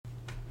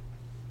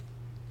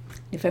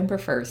November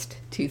 1st,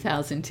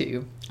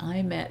 2002,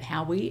 I met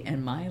Howie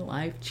and my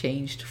life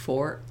changed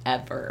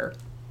forever.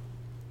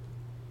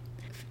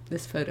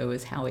 This photo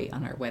is Howie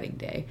on our wedding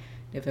day,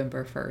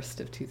 November 1st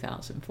of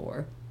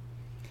 2004.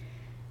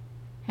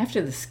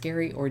 After the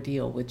scary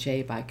ordeal with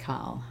Jay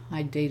Baikal,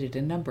 I dated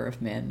a number of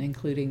men,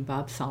 including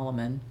Bob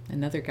Solomon,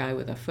 another guy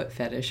with a foot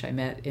fetish I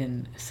met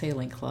in a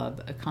sailing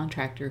club, a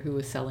contractor who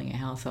was selling a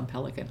house on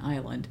Pelican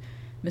Island,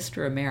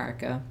 Mr.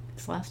 America,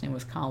 his last name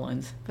was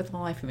Collins, for the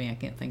life of me I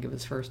can't think of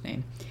his first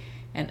name,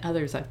 and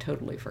others I've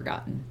totally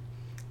forgotten.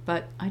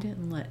 But I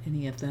didn't let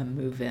any of them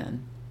move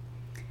in.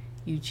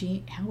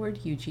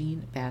 Howard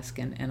Eugene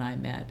Baskin and I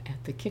met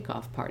at the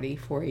kickoff party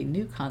for a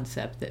new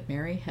concept that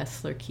Mary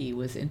Hessler Key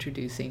was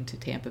introducing to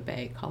Tampa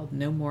Bay called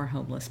No More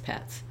Homeless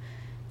Pets.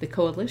 The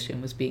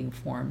coalition was being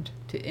formed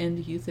to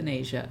end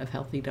euthanasia of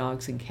healthy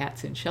dogs and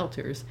cats in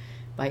shelters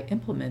by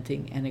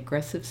implementing an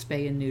aggressive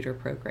spay and neuter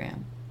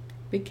program.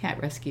 Big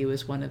Cat Rescue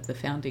is one of the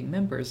founding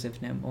members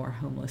of No More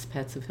Homeless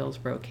Pets of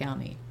Hillsborough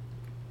County.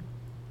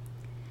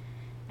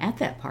 At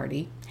that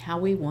party,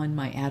 Howie won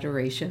my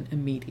adoration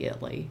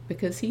immediately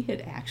because he had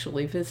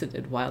actually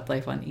visited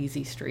Wildlife on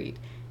Easy Street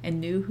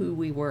and knew who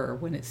we were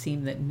when it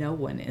seemed that no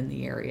one in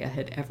the area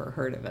had ever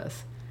heard of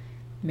us.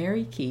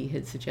 Mary Key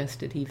had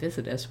suggested he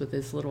visit us with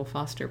his little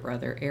foster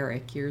brother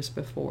Eric years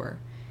before.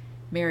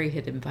 Mary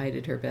had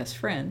invited her best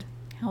friend,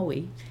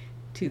 Howie,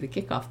 to the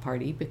kickoff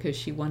party because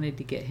she wanted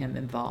to get him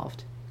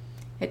involved.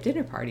 At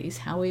dinner parties,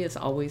 Howie is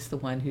always the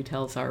one who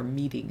tells our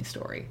meeting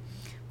story,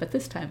 but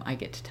this time I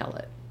get to tell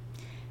it.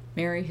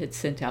 Mary had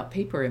sent out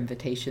paper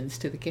invitations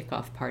to the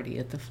kickoff party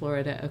at the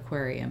Florida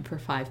Aquarium for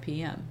 5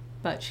 p.m.,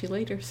 but she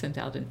later sent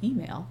out an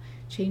email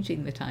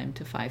changing the time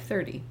to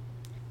 5:30.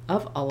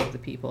 Of all of the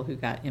people who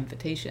got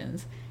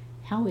invitations,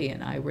 Howie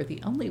and I were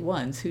the only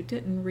ones who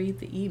didn't read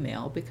the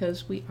email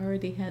because we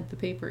already had the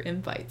paper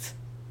invites.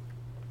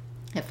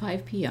 At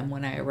 5 p.m.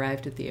 when I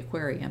arrived at the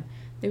aquarium,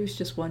 there was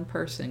just one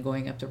person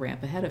going up the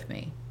ramp ahead of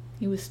me.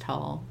 He was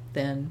tall,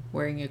 thin,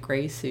 wearing a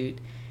gray suit,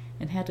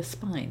 and had a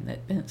spine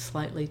that bent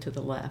slightly to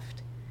the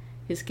left.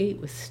 His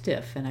gait was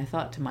stiff, and I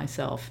thought to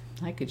myself,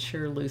 I could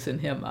sure loosen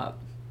him up.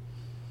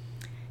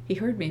 He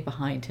heard me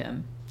behind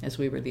him, as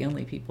we were the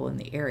only people in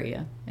the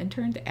area, and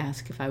turned to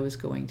ask if I was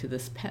going to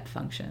this pet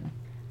function.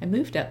 I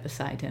moved up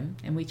beside him,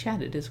 and we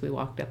chatted as we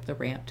walked up the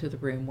ramp to the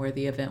room where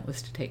the event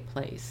was to take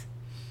place.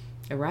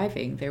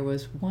 Arriving, there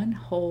was one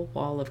whole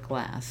wall of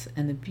glass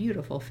and a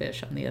beautiful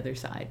fish on the other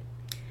side.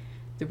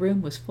 The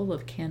room was full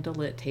of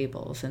candlelit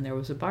tables, and there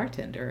was a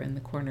bartender in the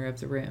corner of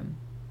the room.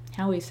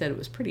 Howie said it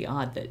was pretty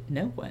odd that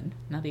no one,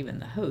 not even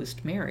the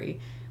host,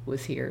 Mary,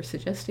 was here,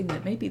 suggesting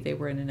that maybe they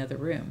were in another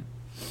room.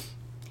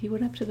 He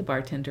went up to the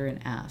bartender and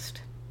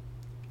asked.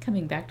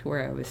 Coming back to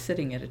where I was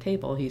sitting at a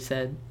table, he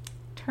said,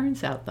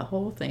 "Turns out the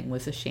whole thing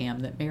was a sham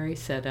that Mary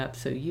set up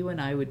so you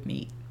and I would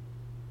meet."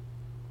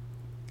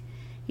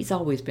 He's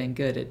always been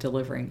good at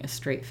delivering a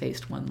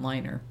straight-faced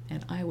one-liner,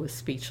 and I was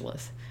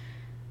speechless.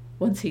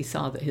 Once he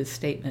saw that his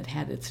statement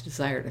had its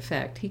desired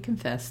effect, he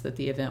confessed that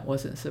the event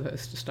wasn't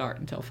supposed to start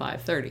until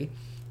 5:30,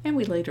 and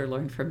we later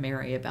learned from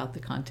Mary about the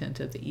content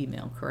of the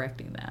email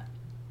correcting that.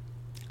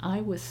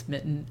 I was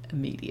smitten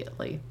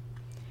immediately.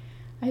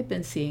 I had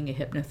been seeing a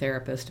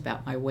hypnotherapist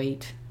about my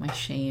weight, my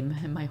shame,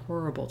 and my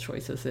horrible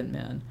choices in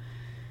men.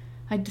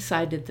 I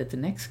decided that the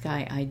next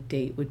guy I'd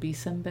date would be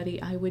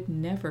somebody I would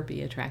never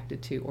be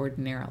attracted to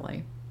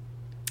ordinarily.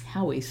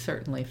 Howie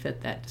certainly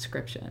fit that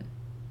description.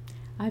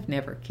 I've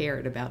never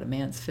cared about a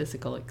man's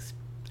physical appearance.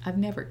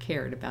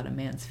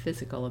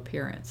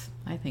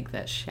 I think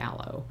that's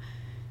shallow.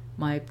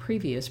 My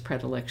previous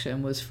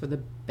predilection was for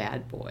the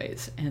bad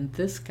boys, and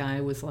this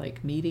guy was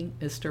like meeting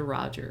Mr.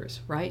 Rogers,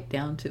 right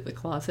down to the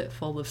closet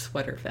full of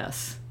sweater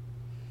vests.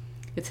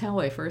 It's how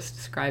I first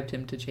described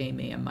him to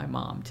Jamie and my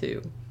mom,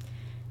 too.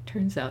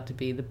 Turns out to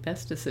be the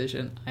best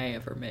decision I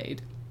ever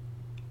made.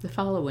 The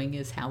following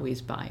is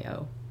Howie's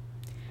bio.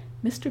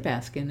 Mr.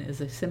 Baskin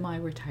is a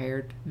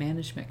semi-retired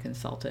management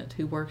consultant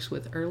who works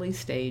with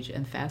early-stage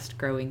and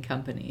fast-growing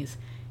companies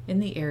in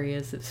the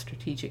areas of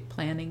strategic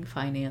planning,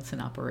 finance,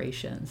 and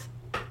operations.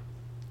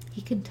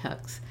 He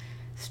conducts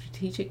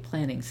strategic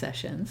planning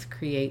sessions,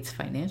 creates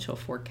financial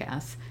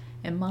forecasts,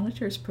 and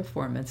monitors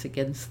performance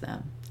against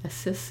them,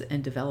 assists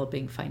in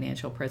developing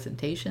financial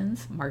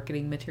presentations,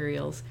 marketing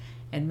materials,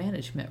 and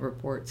management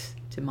reports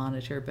to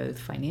monitor both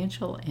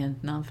financial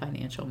and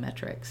non-financial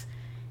metrics.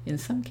 In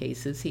some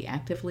cases, he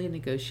actively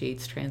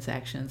negotiates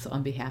transactions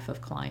on behalf of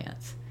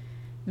clients.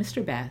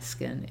 Mr.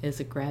 Baskin is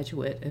a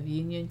graduate of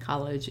Union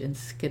College in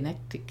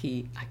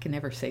Schenectady, I can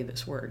never say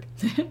this word,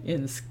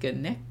 in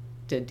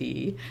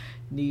Schenectady,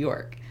 New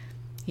York.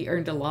 He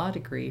earned a law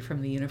degree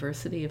from the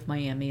University of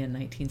Miami in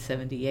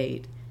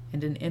 1978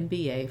 and an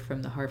MBA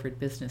from the Harvard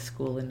Business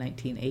School in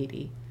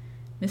 1980.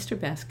 Mr.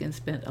 Baskin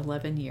spent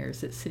 11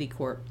 years at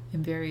Citicorp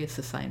in various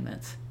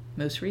assignments,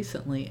 most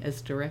recently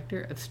as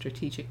Director of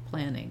Strategic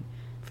Planning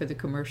for the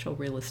Commercial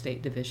Real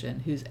Estate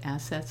Division, whose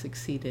assets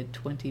exceeded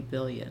 $20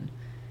 billion.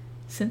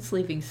 Since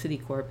leaving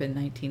Citicorp in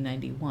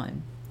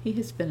 1991, He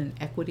has been an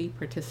equity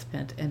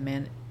participant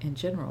and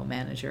general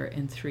manager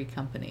in 3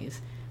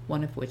 companies,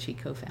 one of which he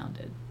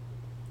co-founded.